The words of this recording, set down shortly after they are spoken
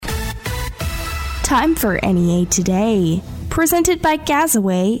Time for NEA Today. Presented by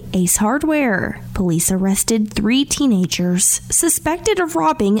Gazaway Ace Hardware. Police arrested 3 teenagers suspected of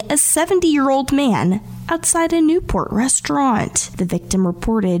robbing a 70-year-old man outside a Newport restaurant. The victim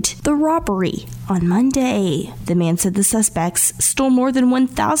reported the robbery on Monday. The man said the suspects stole more than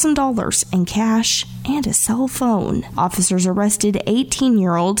 $1,000 in cash and a cell phone. Officers arrested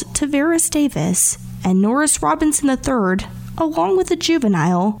 18-year-old Tavares Davis and Norris Robinson III, along with a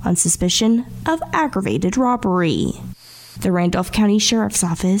juvenile, on suspicion of aggravated robbery. The Randolph County Sheriff's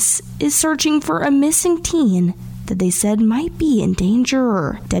Office is searching for a missing teen that they said might be in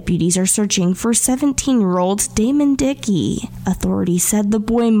danger. Deputies are searching for 17-year-old Damon Dickey. Authorities said the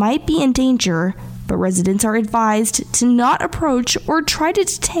boy might be in danger, but residents are advised to not approach or try to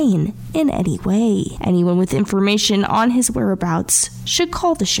detain in any way. Anyone with information on his whereabouts should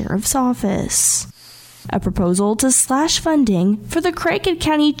call the Sheriff's Office. A proposal to slash funding for the Craighead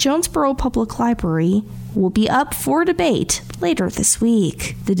County Jonesboro Public Library will be up for debate later this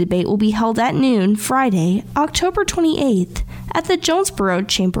week. The debate will be held at noon Friday, October 28th at the Jonesboro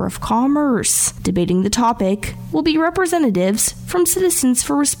Chamber of Commerce. Debating the topic will be representatives from Citizens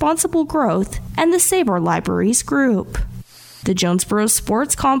for Responsible Growth and the Save Our Libraries group. The Jonesboro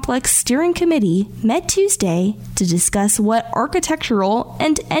Sports Complex Steering Committee met Tuesday to discuss what architectural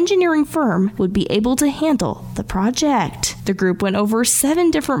and engineering firm would be able to handle the project. The group went over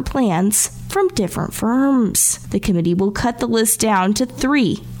 7 different plans from different firms. The committee will cut the list down to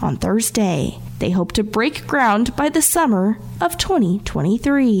 3 on Thursday. They hope to break ground by the summer of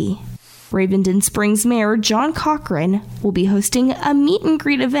 2023. Ravenden Springs Mayor John Cochran will be hosting a meet and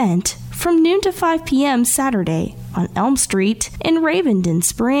greet event from noon to 5 p.m. Saturday on Elm Street in Ravenden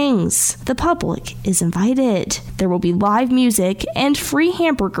Springs. The public is invited. There will be live music and free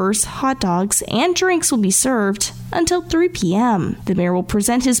hamburgers, hot dogs, and drinks will be served until 3 p.m. The mayor will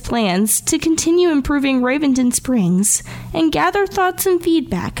present his plans to continue improving Ravenden Springs and gather thoughts and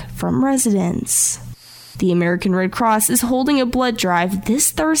feedback from residents. The American Red Cross is holding a blood drive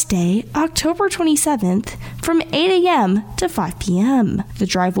this Thursday, October 27th, from 8 a.m. to 5 p.m. The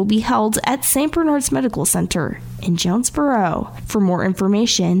drive will be held at St. Bernard's Medical Center in Jonesboro. For more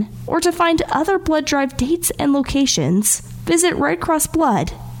information or to find other blood drive dates and locations, visit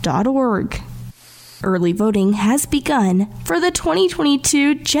redcrossblood.org. Early voting has begun for the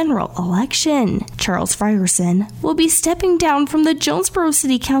 2022 general election. Charles Frierson will be stepping down from the Jonesboro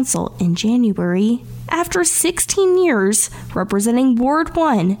City Council in January after 16 years representing Ward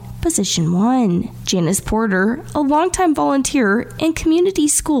 1, Position 1. Janice Porter, a longtime volunteer in community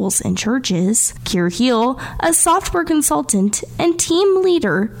schools and churches. Keir Heel, a software consultant and team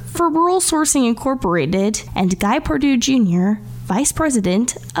leader for Rural Sourcing Incorporated. And Guy Perdue Jr., Vice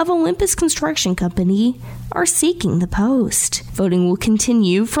President of Olympus Construction Company, are seeking the post. Voting will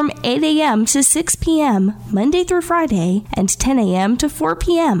continue from 8 a.m. to 6 p.m. Monday through Friday and 10 a.m. to 4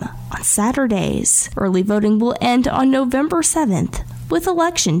 p.m. on Saturdays. Early voting will end on November 7th, with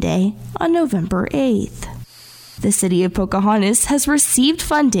Election Day on November 8th. The city of Pocahontas has received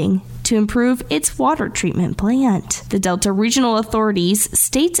funding to improve its water treatment plant. The Delta Regional Authority's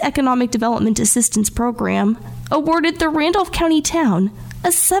State's Economic Development Assistance Program awarded the Randolph County town a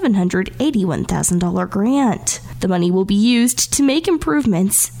 $781,000 grant. The money will be used to make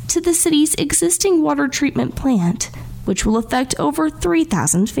improvements to the city's existing water treatment plant, which will affect over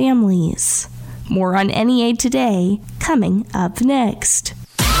 3,000 families. More on NEA Today, coming up next.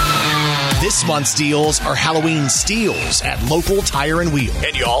 This month's deals are Halloween steals at Local Tire and Wheel.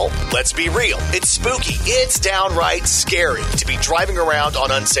 And y'all, let's be real. It's spooky. It's downright scary to be driving around on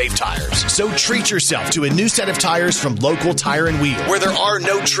unsafe tires. So treat yourself to a new set of tires from Local Tire and Wheel, where there are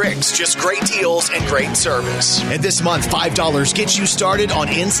no tricks, just great deals and great service. And this month, $5 gets you started on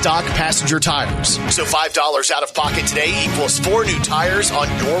in-stock passenger tires. So $5 out of pocket today equals 4 new tires on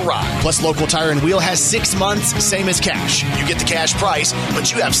your ride. Plus, Local Tire and Wheel has 6 months, same as cash. You get the cash price,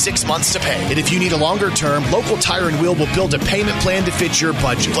 but you have 6 months to pay. And if you need a longer term, Local Tire and Wheel will build a payment plan to fit your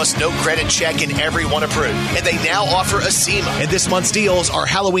budget. Plus, no credit check and everyone approved. And they now offer a SEMA. And this month's deals are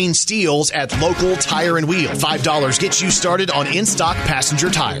Halloween steals at Local Tire and Wheel. $5 gets you started on in-stock passenger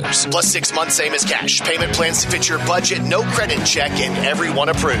tires. Plus 6 months, same as cash. Payment plans to fit your budget, no credit check, and everyone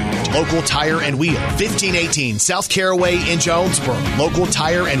approved. Local Tire and Wheel, 1518 South Caraway in Jonesboro.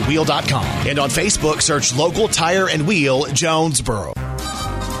 LocalTireandWheel.com. And on Facebook, search Local Tire and Wheel Jonesboro.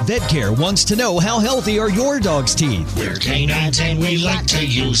 VetCare wants to know, how healthy are your dog's teeth? We're canines and we like to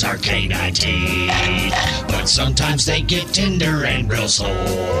use our canine teeth, but sometimes they get tender and real sore.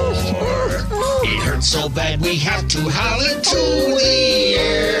 It hurts so bad we have to howl into the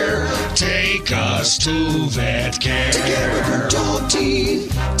air. Take us to VetCare. Take care of your dog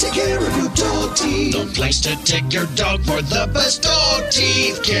teeth. Take care of your dog Teeth. The place to take your dog for the best dog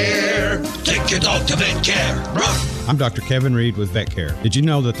teeth care. Take your dog to Vet Care. Run! I'm Dr. Kevin Reed with Vet Care. Did you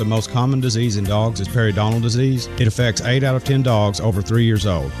know that the most common disease in dogs is periodontal disease? It affects 8 out of 10 dogs over 3 years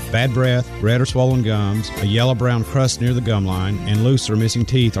old. Bad breath, red or swollen gums, a yellow-brown crust near the gum line, and loose or missing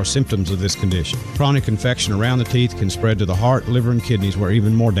teeth are symptoms of this condition. Chronic infection around the teeth can spread to the heart, liver, and kidneys where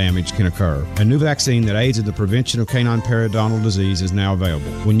even more damage can occur. A new vaccine that aids in the prevention of canine periodontal disease is now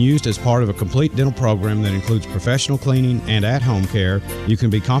available. When used as part of a complete dental program that includes professional cleaning and at-home care, you can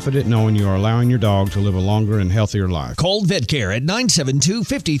be confident knowing you are allowing your dog to live a longer and healthier life. Call Vet Care at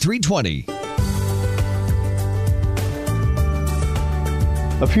 972-5320.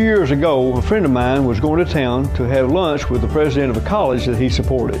 A few years ago, a friend of mine was going to town to have lunch with the president of a college that he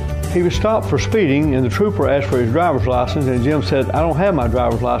supported. He was stopped for speeding, and the trooper asked for his driver's license, and Jim said, "I don't have my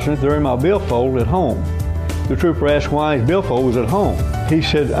driver's license. They're in my billfold at home." The trooper asked why his billfold was at home. He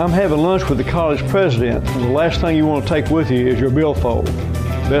said, "I'm having lunch with the college president, and the last thing you want to take with you is your billfold."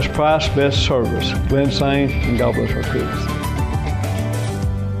 Best price, best service. Glenn Sain, and God bless our troops.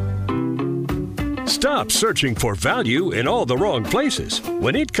 Stop searching for value in all the wrong places.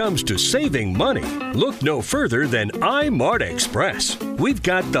 When it comes to saving money, look no further than iMart Express. We've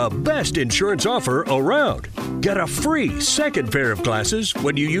got the best insurance offer around. Get a free second pair of glasses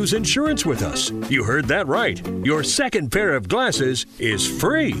when you use insurance with us. You heard that right. Your second pair of glasses is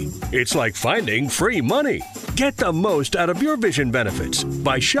free. It's like finding free money. Get the most out of your vision benefits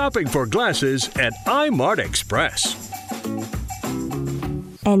by shopping for glasses at iMart Express.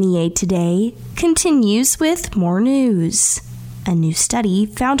 NEA Today continues with more news. A new study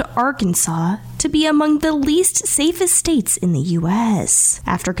found Arkansas to be among the least safest states in the U.S.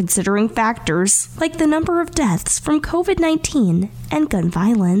 after considering factors like the number of deaths from COVID-19 and gun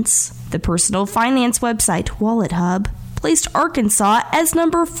violence. The personal finance website WalletHub placed Arkansas as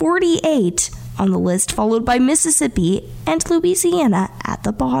number 48 on the list, followed by Mississippi and Louisiana at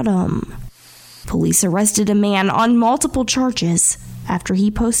the bottom. Police arrested a man on multiple charges after he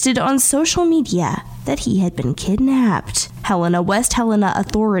posted on social media that he had been kidnapped. West Helena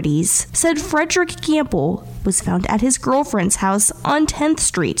authorities said Frederick Gamble was found at his girlfriend's house on 10th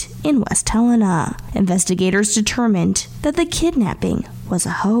Street in West Helena. Investigators determined that the kidnapping was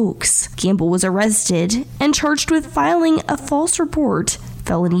a hoax. Gamble was arrested and charged with filing a false report,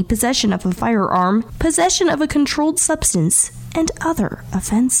 felony possession of a firearm, possession of a controlled substance, and other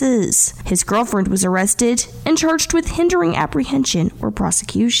offenses. His girlfriend was arrested and charged with hindering apprehension or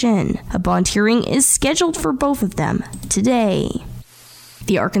prosecution. A bond hearing is scheduled for both of them today.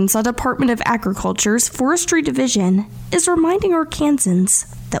 The Arkansas Department of Agriculture's Forestry Division is reminding Arkansans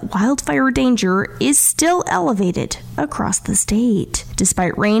that wildfire danger is still elevated across the state.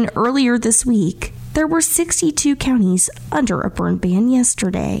 Despite rain earlier this week, there were 62 counties under a burn ban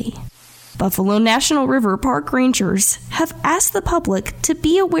yesterday. Buffalo National River Park rangers have asked the public to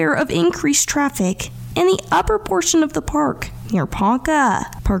be aware of increased traffic in the upper portion of the park near Ponca.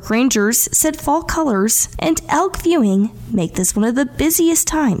 Park rangers said fall colors and elk viewing make this one of the busiest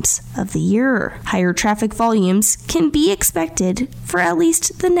times of the year. Higher traffic volumes can be expected for at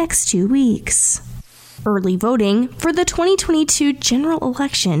least the next 2 weeks. Early voting for the 2022 general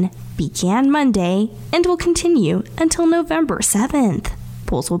election began Monday and will continue until November 7th.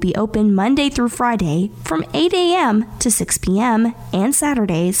 Polls will be open Monday through Friday from 8 a.m. to 6 p.m. and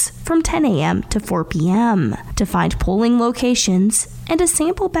Saturdays from 10 a.m. to 4 p.m. To find polling locations and a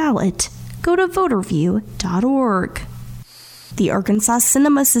sample ballot, go to voterview.org. The Arkansas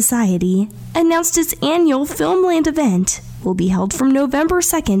Cinema Society announced its annual Filmland event will be held from November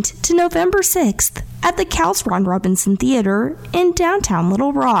 2nd to November 6th at the Kals Ron Robinson Theater in downtown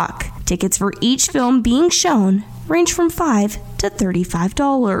Little Rock. Tickets for each film being shown range from $5 to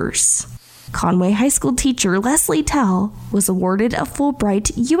 $35. Conway High School teacher Leslie Tell was awarded a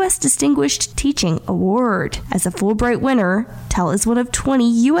Fulbright U.S. Distinguished Teaching Award. As a Fulbright winner, Tell is one of 20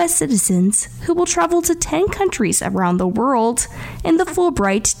 U.S. citizens who will travel to 10 countries around the world in the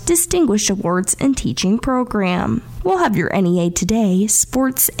Fulbright Distinguished Awards and Teaching Program. We'll have your NEA Today,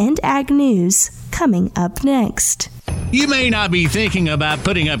 sports, and ag news coming up next. You may not be thinking about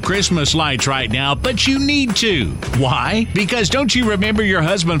putting up Christmas lights right now, but you need to. Why? Because don't you remember your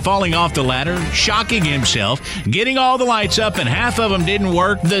husband falling off the ladder, shocking himself, getting all the lights up and half of them didn't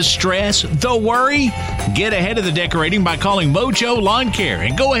work? The stress, the worry? Get ahead of the decorating by calling Mojo Lawn Care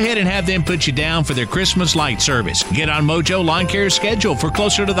and go ahead and have them put you down for their Christmas light service. Get on Mojo Lawn Care's schedule for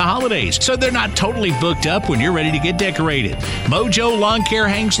closer to the holidays so they're not totally booked up when you're ready to get decorated. Mojo Lawn Care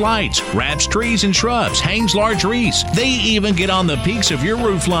hangs lights, wraps trees and shrubs, hangs large wreaths. They even get on the peaks of your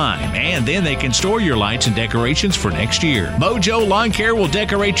roof line, and then they can store your lights and decorations for next year. Mojo Lawn Care will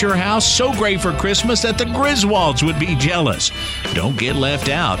decorate your house so great for Christmas that the Griswolds would be jealous. Don't get left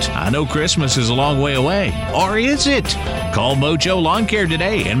out. I know Christmas is a long way away. Or is it? Call Mojo Lawn Care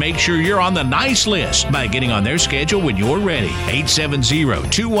today and make sure you're on the nice list by getting on their schedule when you're ready.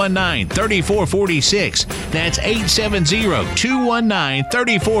 870-219-3446. That's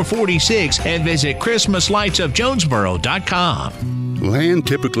 870-219-3446, and visit ChristmasLightsOfJonesboro.com. Land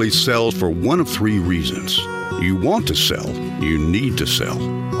typically sells for one of three reasons. You want to sell, you need to sell,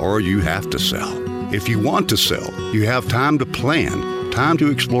 or you have to sell. If you want to sell, you have time to plan, time to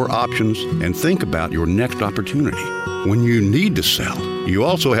explore options, and think about your next opportunity. When you need to sell, you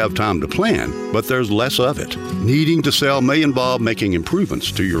also have time to plan, but there's less of it. Needing to sell may involve making improvements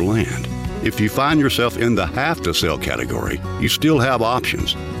to your land. If you find yourself in the have to sell category, you still have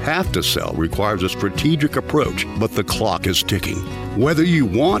options. Have to sell requires a strategic approach, but the clock is ticking. Whether you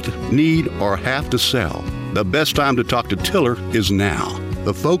want, need, or have to sell, the best time to talk to Tiller is now.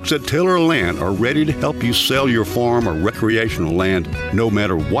 The folks at Tiller Land are ready to help you sell your farm or recreational land no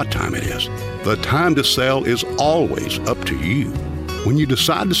matter what time it is. The time to sell is always up to you. When you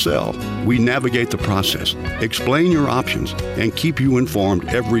decide to sell, we navigate the process, explain your options, and keep you informed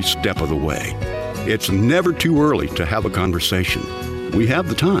every step of the way. It's never too early to have a conversation. We have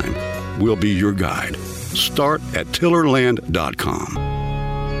the time. We'll be your guide. Start at tillerland.com.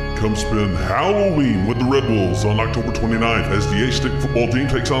 Come spend Halloween with the Red Wolves on October 29th as the A-Stick football team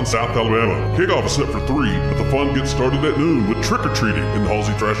takes on South Alabama. Kickoff is set for 3, but the fun gets started at noon with trick-or-treating in the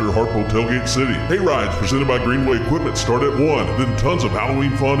Halsey Thrasher Harpo Tailgate City. Hay rides presented by Greenway Equipment start at 1, then tons of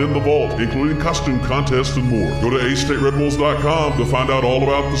Halloween fun in the vault, including costume contests and more. Go to astateredwolves.com to find out all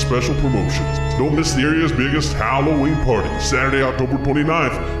about the special promotions. Don't miss the area's biggest Halloween party, Saturday, October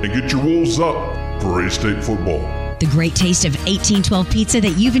 29th, and get your Wolves up for A-State football. The great taste of 1812 pizza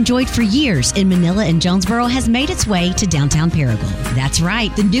that you've enjoyed for years in Manila and Jonesboro has made its way to downtown Paragould. That's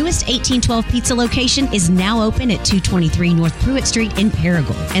right. The newest 1812 pizza location is now open at 223 North Pruitt Street in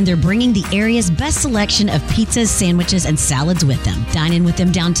Paragould, and they're bringing the area's best selection of pizzas, sandwiches, and salads with them. Dine in with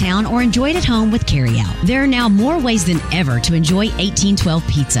them downtown or enjoy it at home with carryout. There are now more ways than ever to enjoy 1812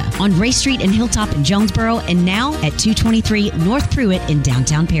 pizza on Ray Street and Hilltop in Jonesboro, and now at 223 North Pruitt in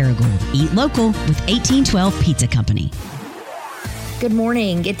downtown Paragould. Eat local with 1812 Pizza Company. Good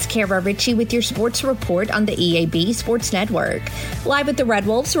morning. It's Kara Ritchie with your sports report on the EAB Sports Network. Live with the Red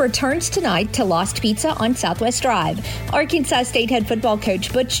Wolves returns tonight to Lost Pizza on Southwest Drive. Arkansas State head football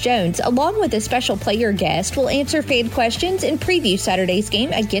coach Butch Jones, along with a special player guest, will answer fan questions and preview Saturday's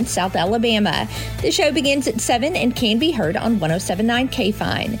game against South Alabama. The show begins at 7 and can be heard on 107.9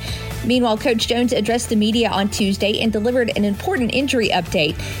 KFIN. Meanwhile, Coach Jones addressed the media on Tuesday and delivered an important injury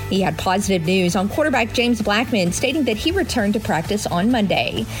update. He had positive news on quarterback James Blackman, stating that he returned to practice on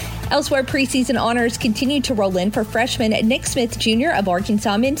Monday. Elsewhere, preseason honors continue to roll in for freshman Nick Smith Jr. of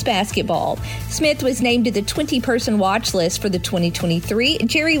Arkansas men's basketball. Smith was named to the 20-person watch list for the 2023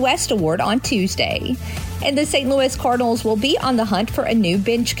 Jerry West Award on Tuesday. And the St. Louis Cardinals will be on the hunt for a new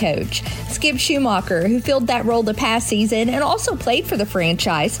bench coach. Skip Schumacher, who filled that role the past season and also played for the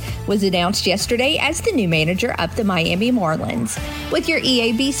franchise, was announced yesterday as the new manager of the Miami Marlins. With your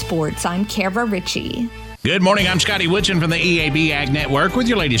EAB Sports, I'm Kara Ritchie. Good morning, I'm Scotty Woodson from the EAB Ag Network with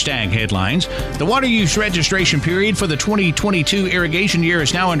your latest ag headlines. The water use registration period for the 2022 irrigation year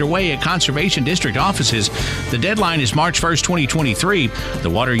is now underway at Conservation District offices. The deadline is March 1st, 2023. The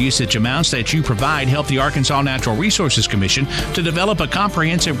water usage amounts that you provide help the Arkansas Natural Resources Commission to develop a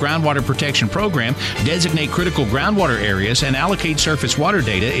comprehensive groundwater protection program, designate critical groundwater areas, and allocate surface water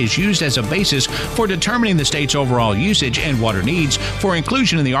data is used as a basis for determining the state's overall usage and water needs for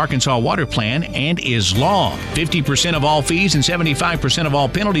inclusion in the Arkansas Water Plan and is law. 50% of all fees and 75% of all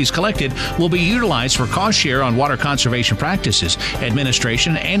penalties collected will be utilized for cost share on water conservation practices,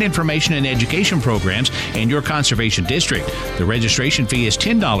 administration, and information and education programs in your conservation district. The registration fee is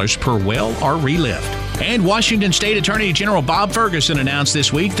 $10 per well or relift. And Washington State Attorney General Bob Ferguson announced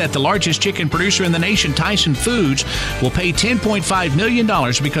this week that the largest chicken producer in the nation, Tyson Foods, will pay $10.5 million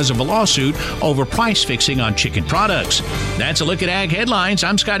because of a lawsuit over price fixing on chicken products. That's a look at Ag Headlines.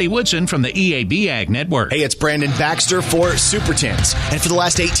 I'm Scotty Woodson from the EAB Ag Network. Hey, it's Brandon Baxter for Super Tents. And for the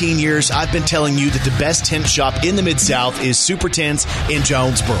last 18 years, I've been telling you that the best tent shop in the Mid-South is Super Tents in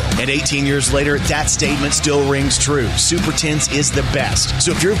Jonesboro. And 18 years later, that statement still rings true. Super Tents is the best.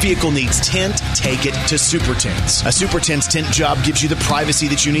 So if your vehicle needs tent, take it to Super Tents. A Super Tents tent job gives you the privacy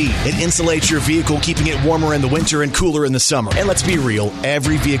that you need. It insulates your vehicle, keeping it warmer in the winter and cooler in the summer. And let's be real,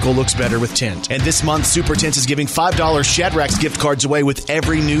 every vehicle looks better with tent. And this month, Super Tents is giving $5 Shadrack's gift cards away with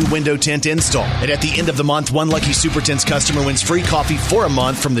every new window tint install. And at the end of the month, one lucky Super Tints customer wins free coffee for a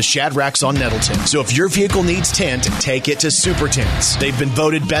month from the Shadracks on Nettleton. So if your vehicle needs tint, take it to Super Tints. They've been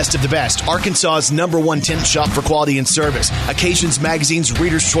voted best of the best, Arkansas's #1 tint shop for quality and service, Occasions Magazine's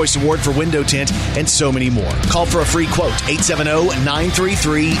Reader's Choice Award for window tint, and so many more. Call for a free quote,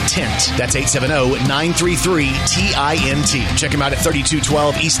 870-933-TINT. That's 870-933-TINT. Check them out at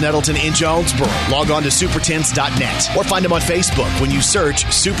 3212 East Nettleton in Jonesboro. Log on to supertints.net or find them on Facebook when you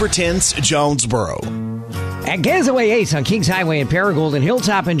search Super Tints Jonesboro. At Gazaway Ace on Kings Highway in Paragould and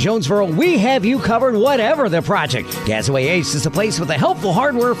Hilltop in Jonesboro, we have you covered whatever the project. Gazaway Ace is the place with the helpful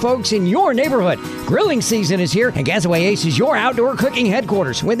hardware folks in your neighborhood. Grilling season is here, and Gazaway Ace is your outdoor cooking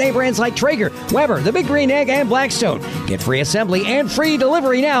headquarters with name brands like Traeger, Weber, The Big Green Egg, and Blackstone. Get free assembly and free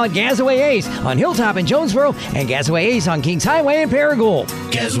delivery now at Gazaway Ace on Hilltop in Jonesboro and Gazaway Ace on Kings Highway in Paragould.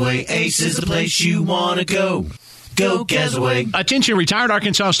 Gazaway Ace is the place you want to go. Go Gazaway. Attention retired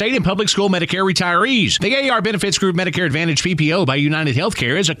Arkansas State and public school Medicare retirees. The AR Benefits Group Medicare Advantage PPO by United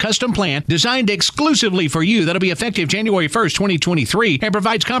Healthcare is a custom plan designed exclusively for you that'll be effective January 1st, 2023 and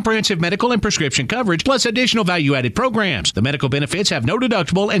provides comprehensive medical and prescription coverage plus additional value-added programs. The medical benefits have no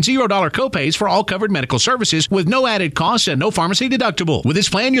deductible and $0 copays for all covered medical services with no added costs and no pharmacy deductible. With this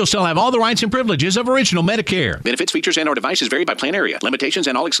plan, you'll still have all the rights and privileges of original Medicare. Benefits, features, and/or devices vary by plan area. Limitations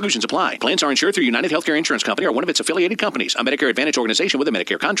and all exclusions apply. Plans are insured through United Healthcare Insurance Company or one of its affiliated companies, a Medicare Advantage organization with a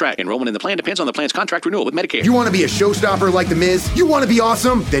Medicare contract. Enrollment in the plan depends on the plan's contract renewal with Medicare. You want to be a showstopper like The Miz? You want to be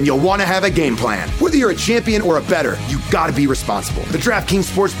awesome? Then you'll want to have a game plan. Whether you're a champion or a bettor, you got to be responsible. The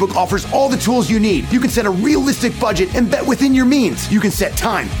DraftKings Sportsbook offers all the tools you need. You can set a realistic budget and bet within your means. You can set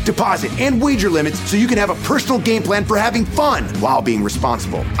time, deposit, and wager limits so you can have a personal game plan for having fun while being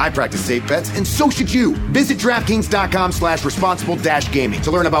responsible. I practice safe bets, and so should you. Visit DraftKings.com/responsible-gaming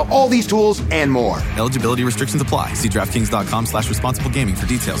to learn about all these tools and more. Eligibility restrictions apply. See DraftKings.com/responsible gaming for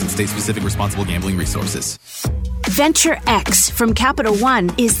details and state-specific responsible gambling resources. Venture X from Capital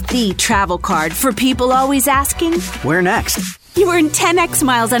One is the travel card for people always asking, where next? You earn 10x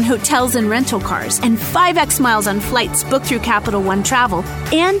miles on hotels and rental cars and 5x miles on flights booked through Capital One Travel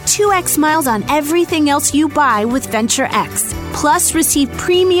and 2x miles on everything else you buy with Venture X. Plus, receive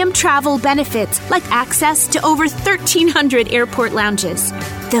premium travel benefits like access to over 1,300 airport lounges.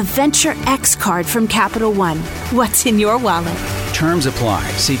 The Venture X card from Capital One. What's in your wallet? Terms apply.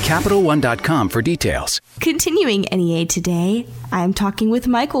 See CapitalOne.com for details. Continuing NEA Today, I'm talking with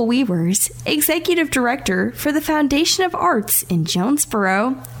Michael Weavers, Executive Director for the Foundation of Arts in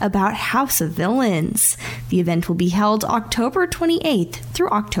Jonesboro, about House of Villains. The event will be held October 28th through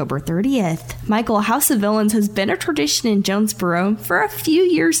October 30th. Michael, House of Villains has been a tradition in Jonesboro for a few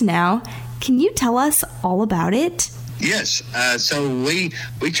years now. Can you tell us all about it? Yes. So we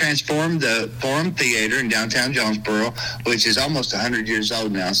transformed the Forum Theater in downtown Jonesboro, which is almost 100 years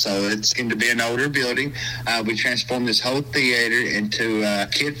old now. So it's going to be an older building. We transformed this whole theater into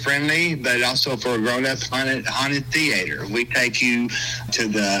kid-friendly, but also for a grown-up haunted theater. We take you to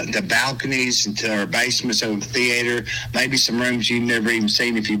the balconies and to our basements of the theater, maybe some rooms you've never even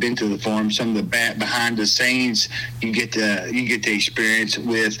seen if you've been to the Forum. Some of the behind the scenes you get to experience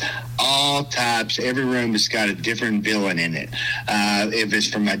with all types. Every room has got a different villain in it. If it's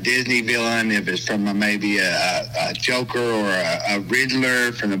from a Disney villain, if it's from maybe a Joker or a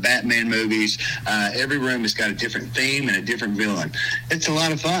Riddler from the Batman movies, every room has got a different theme and a different villain. It's a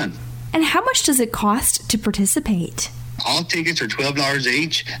lot of fun. And how much does it cost to participate? All tickets are $12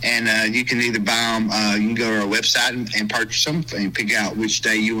 each, and you can either buy them, you can go to our website and purchase them and pick out which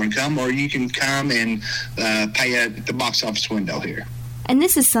day you want to come, or you can come and pay at the box office window here. And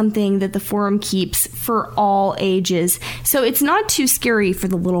this is something that the Forum keeps for all ages, so it's not too scary for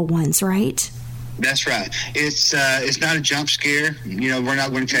the little ones, right? That's right. It's not a jump scare. You know, we're not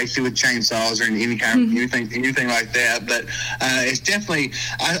going to chase you with chainsaws or any kind of anything like that. But it's definitely,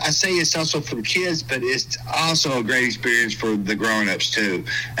 I say it's also for the kids, but it's also a great experience for the grown-ups too.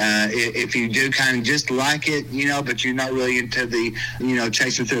 If you do kind of just like it, you know, but you're not really into the, you know,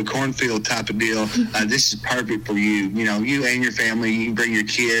 chasing through a cornfield type of deal, this is perfect for you. You know, you and your family, you bring your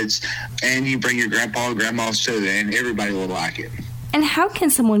kids, and you bring your grandpa and grandmas too, and everybody will like it. And how can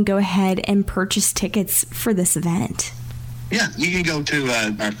someone go ahead and purchase tickets for this event? Yeah, you can go to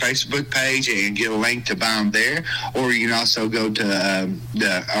our Facebook page and get a link to buy them there, or you can also go to our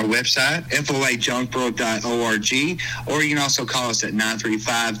website, foajonesboro.org, or you can also call us at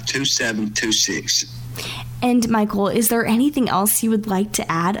 935-2726. And Michael, is there anything else you would like to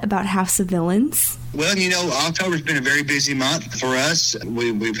add about House of Villains? Well, October's been a very busy month for us.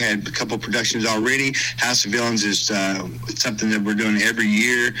 We've had a couple productions already. House of Villains is something that we're doing every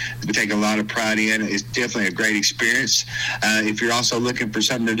year. We take a lot of pride in. It's definitely a great experience. If you're also looking for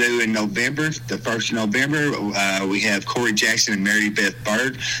something to do in November, the 1st of November, we have Corey Jackson and Mary Beth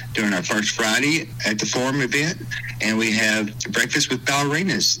Bird doing our first Friday at the Forum event. And we have Breakfast with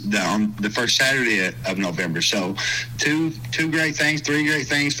Ballerinas on the first Saturday of November. So two great things, 3 great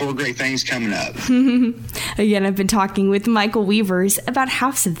things, 4 great things coming up. Again, I've been talking with Michael Weavers about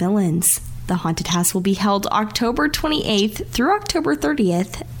House of Villains. The Haunted House will be held October 28th through October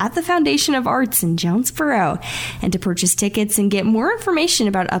 30th at the Foundation of Arts in Jonesboro. And to purchase tickets and get more information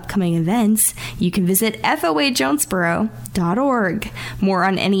about upcoming events, you can visit foajonesboro.org. More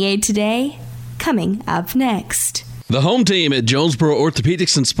on NEA today, coming up next. The home team at Jonesboro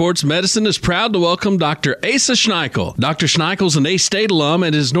Orthopedics and Sports Medicine is proud to welcome Dr. Asa Schneickel. Dr. Schneickel is an ACE State alum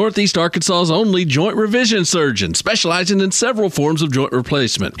and is Northeast Arkansas's only joint revision surgeon, specializing in several forms of joint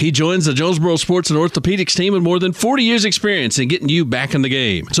replacement. He joins the Jonesboro Sports and Orthopedics team with more than 40 years' experience in getting you back in the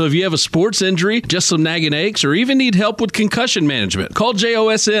game. So if you have a sports injury, just some nagging aches, or even need help with concussion management, call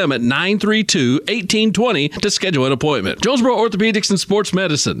JOSM at 932-1820 to schedule an appointment. Jonesboro Orthopedics and Sports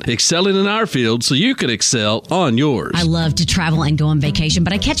Medicine, excelling in our field so you can excel on yours. I love to travel and go on vacation,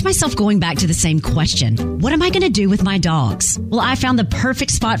 but I catch myself going back to the same question. What am I going to do with my dogs? Well, I found the perfect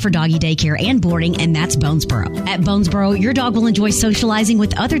spot for doggy daycare and boarding, and that's Bonesboro. At Bonesboro, your dog will enjoy socializing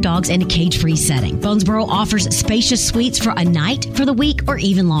with other dogs in a cage-free setting. Bonesboro offers spacious suites for a night, for the week, or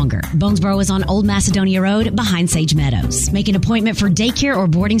even longer. Bonesboro is on Old Macedonia Road behind Sage Meadows. Make an appointment for daycare or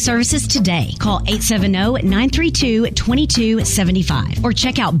boarding services today. Call 870-932-2275 or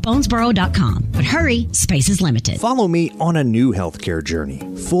check out bonesboro.com. But hurry, space is limited. Follow me on a new healthcare journey,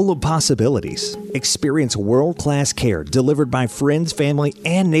 full of possibilities. Experience world-class care delivered by friends, family,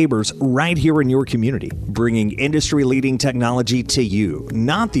 and neighbors right here in your community, bringing industry-leading technology to you,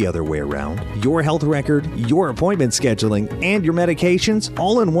 not the other way around. Your health record, your appointment scheduling, and your medications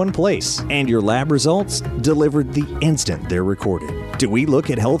all in one place, and your lab results delivered the instant they're recorded. Do we look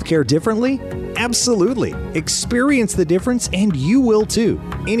at healthcare differently? Absolutely. Experience the difference, and you will too.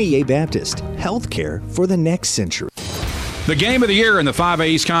 NEA Baptist, healthcare for the next century. The game of the year in the 5A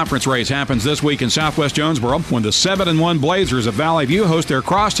East Conference race happens this week in Southwest Jonesboro when the 7-1 Blazers of Valley View host their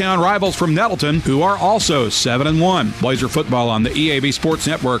crosstown rivals from Nettleton, who are also 7-1. Blazer football on the EAB Sports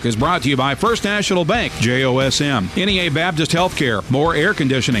Network is brought to you by First National Bank, JOSM, NEA Baptist Healthcare, Moore Air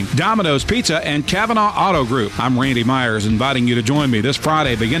Conditioning, Domino's Pizza, and Kavanaugh Auto Group. I'm Randy Myers, inviting you to join me this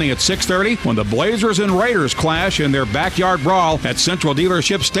Friday beginning at 6:30 when the Blazers and Raiders clash in their backyard brawl at Central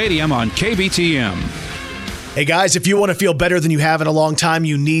Dealership Stadium on KBTM. Hey guys, if you want to feel better than you have in a long time,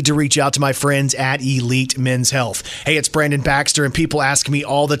 you need to reach out to my friends at Elite Men's Health. Hey, it's Brandon Baxter, and people ask me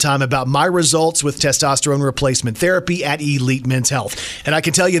all the time about my results with testosterone replacement therapy at Elite Men's Health. And I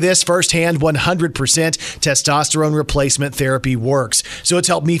can tell you this firsthand, 100% testosterone replacement therapy works. So it's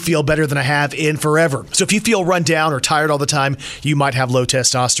helped me feel better than I have in forever. So if you feel run down or tired all the time, you might have low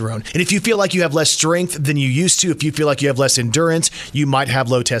testosterone. And if you feel like you have less strength than you used to, if you feel like you have less endurance, you might have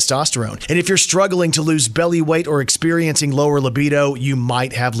low testosterone. And if you're struggling to lose belly weight or experiencing lower libido, you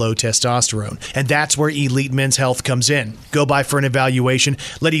might have low testosterone. And that's where Elite Men's Health comes in. Go by for an evaluation,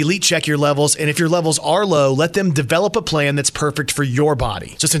 let Elite check your levels, and if your levels are low, let them develop a plan that's perfect for your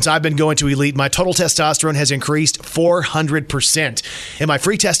body. So since I've been going to Elite, my total testosterone has increased 400%, and my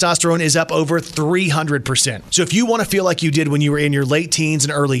free testosterone is up over 300%. So if you want to feel like you did when you were in your late teens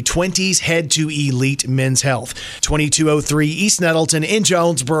and early 20s, head to Elite Men's Health, 2203 East Nettleton in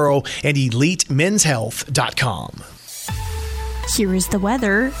Jonesboro, and EliteMen'sHealth.com. Here is the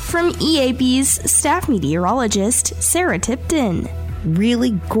weather from EAB's staff meteorologist, Sarah Tipton.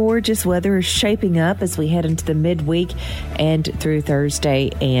 Really gorgeous weather is shaping up as we head into the midweek and through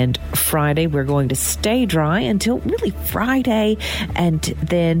Thursday and Friday. We're going to stay dry until really Friday, and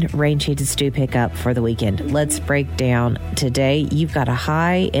then rain chances do pick up for the weekend. Let's break down today. You've got a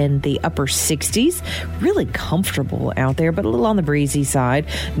high in the upper 60s, really comfortable out there, but a little on the breezy side,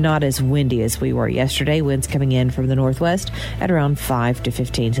 not as windy as we were yesterday. Winds coming in from the northwest at around 5 to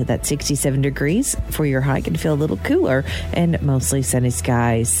 15, so that's 67 degrees for your high. Can feel a little cooler and mostly sunny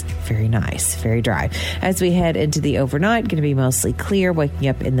skies. Very nice, very dry. As we head into the overnight, going to be mostly clear, waking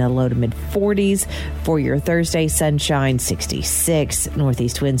up in the low to mid 40s. For your Thursday, sunshine 66.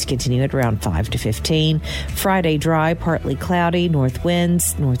 Northeast winds continue at around 5 to 15. Friday, dry, partly cloudy, northeast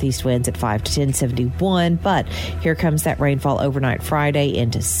winds at 5 to 10, 71. But here comes that rainfall overnight Friday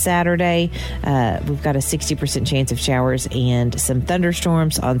into Saturday. We've got a 60% chance of showers and some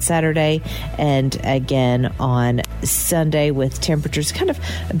thunderstorms on Saturday, and again on Sunday with temperatures temperatures kind of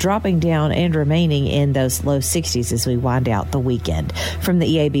dropping down and remaining in those low 60s as we wind out the weekend. From the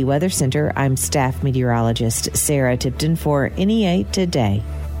EAB Weather Center, I'm staff meteorologist Sarah Tipton for NEA Today.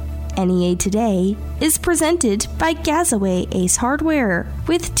 NEA Today is presented by Gazaway Ace Hardware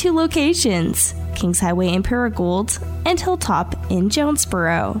with 2 locations, Kings Highway in Paragould and Hilltop in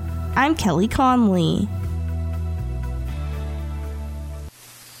Jonesboro. I'm Kelly Conley.